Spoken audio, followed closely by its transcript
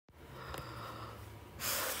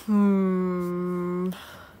Hmm.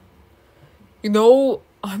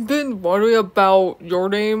 I've been wondering about your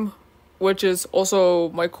name, which is also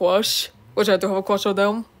my crush, which I do have a crush on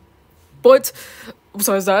them. But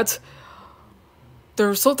besides that,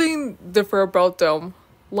 there's something different about them.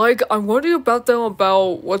 Like, I'm wondering about them,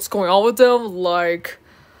 about what's going on with them. Like,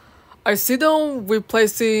 I see them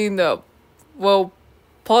replacing,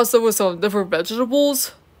 pasta with some different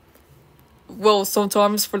vegetables. Well,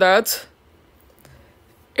 sometimes for that.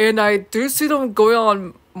 And I do see them going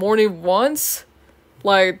on morning runs.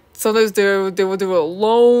 Like, sometimes they will do it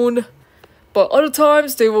alone. But other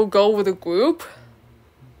times, they will go with a group.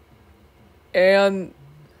 And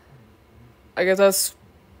I guess that's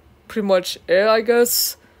pretty much it, I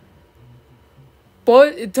guess.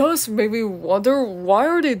 But it does make me wonder, why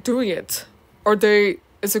are they doing it? Are they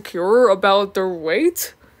insecure about their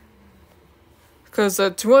weight? Because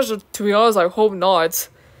to be honest, I hope not.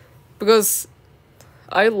 Because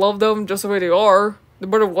I love them just the way they are, no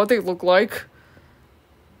matter what they look like.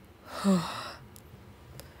 I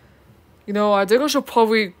think I should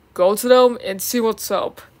probably go to them and see what's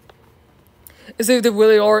up. And see if they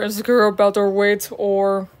really are insecure about their weight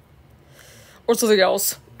or something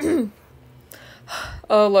else.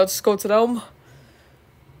 Let's go to them.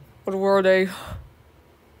 Where are they?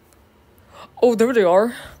 Oh, there they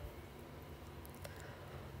are.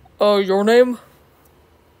 Your name?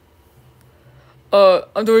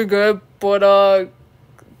 I'm doing good, but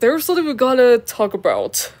there's something we gotta talk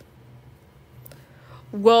about.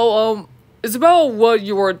 Well, it's about what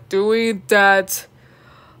you are doing that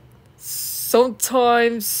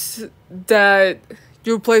sometimes that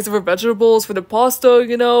you place different vegetables for the pasta,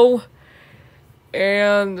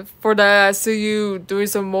 and for that I see you doing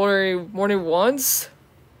some morning ones.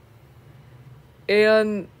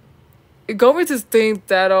 And it got me to think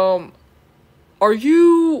that, are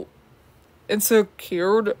you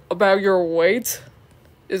insecure about your weight?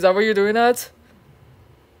 Is that why you're doing that?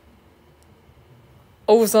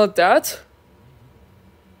 Oh, it's not that?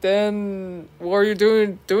 Then what are you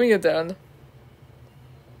doing it then?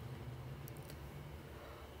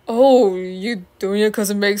 Oh, you doing it because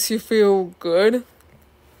it makes you feel good?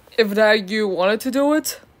 If that you wanted to do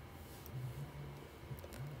it?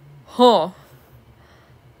 Huh.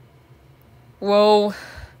 Well,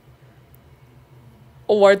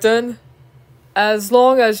 alright then. As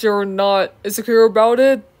long as you're not insecure about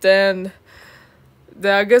it, then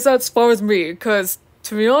I guess that's fine with me. Because,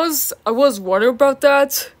 to be honest, I was wondering about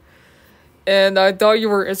that. And I thought you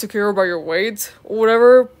were insecure about your weight or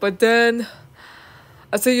whatever. But then,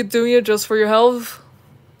 I see you doing it just for your health.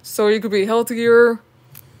 So you could be healthier.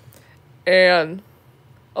 And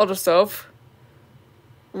other stuff.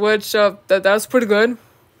 Which, that's pretty good.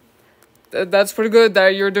 That's pretty good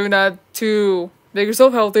that you're doing that to make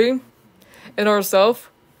yourself healthy. And other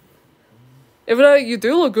stuff. If not, you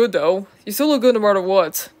do look good though. You still look good no matter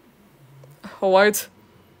what. Alright.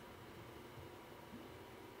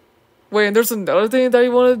 Wait, and there's another thing that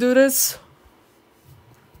you want to do this?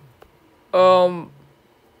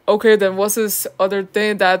 Okay, then what's this other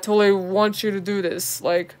thing that totally wants you to do this?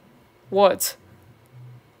 Like, what?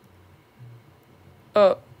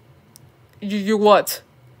 You what?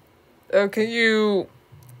 Can you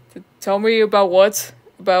tell me about what?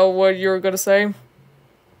 About what you're gonna say?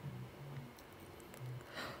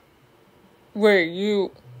 Wait,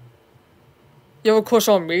 you have a crush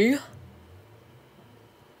on me?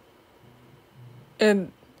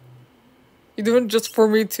 And you doing it just for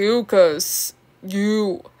me too? Cause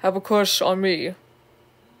you have a crush on me.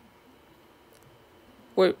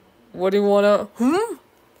 Wait, what do you wanna...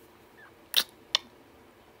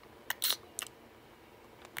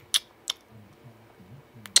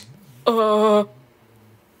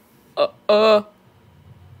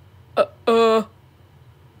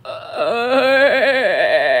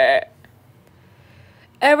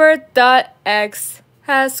 Ever.x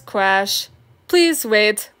has crashed. Please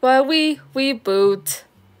wait while we reboot.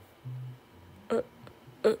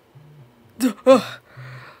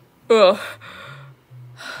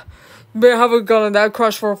 Man, I haven't gotten that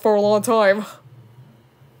crush for a long time.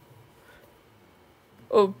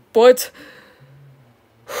 But...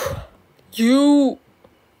 You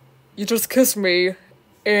just kissed me,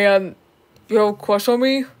 and you have a crush on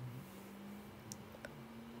me?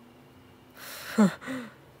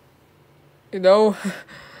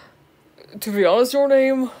 To be honest, your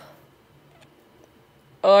name,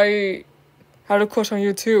 I had a crush on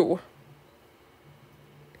you too.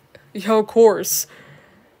 Yeah, of course.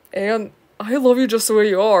 And I love you just the way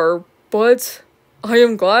you are, but I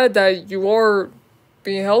am glad that you are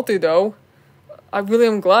being healthy though. I really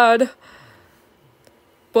am glad.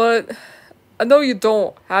 But I know you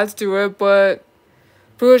don't have to do it, but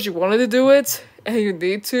because you wanted to do it and you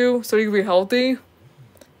need to so you can be healthy.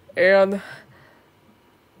 And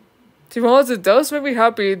to be honest, it does make me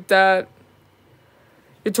happy that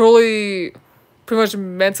you're totally pretty much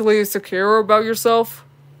mentally secure about yourself.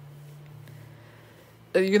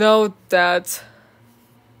 You know that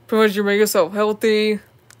pretty much you make yourself healthy,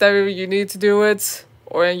 that way you need to do it,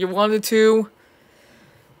 or you wanted to.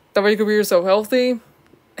 That way you can be yourself healthy.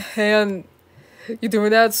 And you're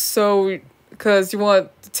doing that so because you want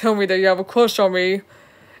to tell me that you have a crush on me.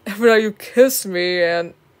 Every time you kiss me,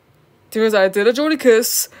 and because I did enjoy the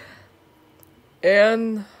kiss.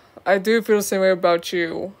 And I do feel the same way about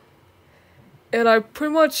you. And I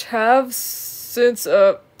pretty much have since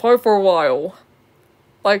probably for a while.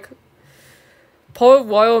 Like probably a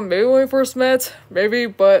while, maybe when we first met, maybe,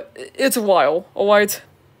 but it's a while, alright?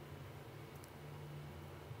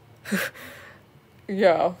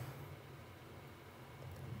 Yeah.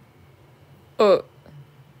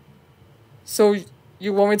 So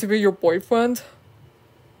you want me to be your boyfriend?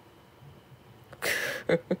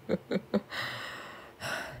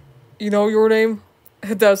 You know your name?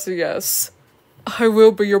 That's a yes. I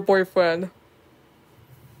will be your boyfriend.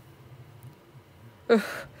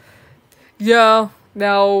 Yeah,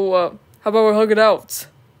 now, how about we hug it out?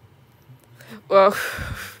 Well,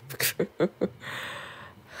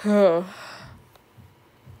 I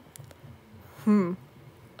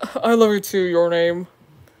love you too, your name.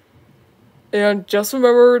 And just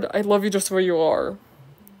remembered, I love you just the way you are.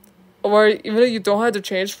 Alright, even though you don't have to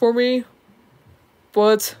change for me,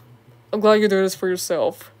 but I'm glad you're doing this for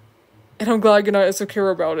yourself. And I'm glad you're not insecure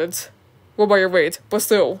about it. Well, by your weight, but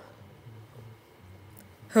still.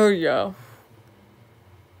 Hell yeah.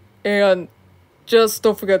 And just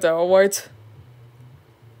don't forget that, alright?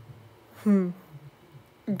 Good.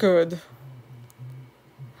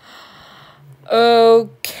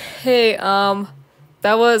 Okay,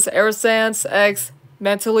 that was Airsan's ex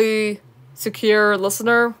mentally secure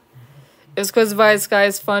listener. It's because by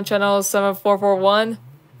skyesfunchannel7441.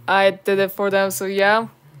 I did it for them, so yeah.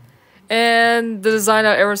 And the design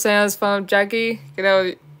of Airsan is from Jackie. You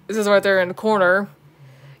know, this is right there in the corner.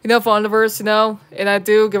 You know, for Universe, you know, and I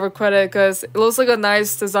do give her credit because it looks like a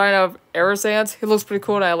nice design of Airsan. It looks pretty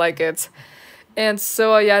cool and I like it. And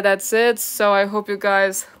so, yeah, that's it. So I hope you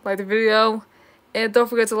guys liked the video. And don't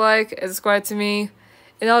forget to like and subscribe to me.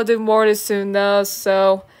 And I'll do more of this soon though.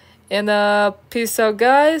 So, and peace out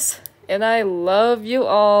guys. And I love you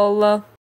all.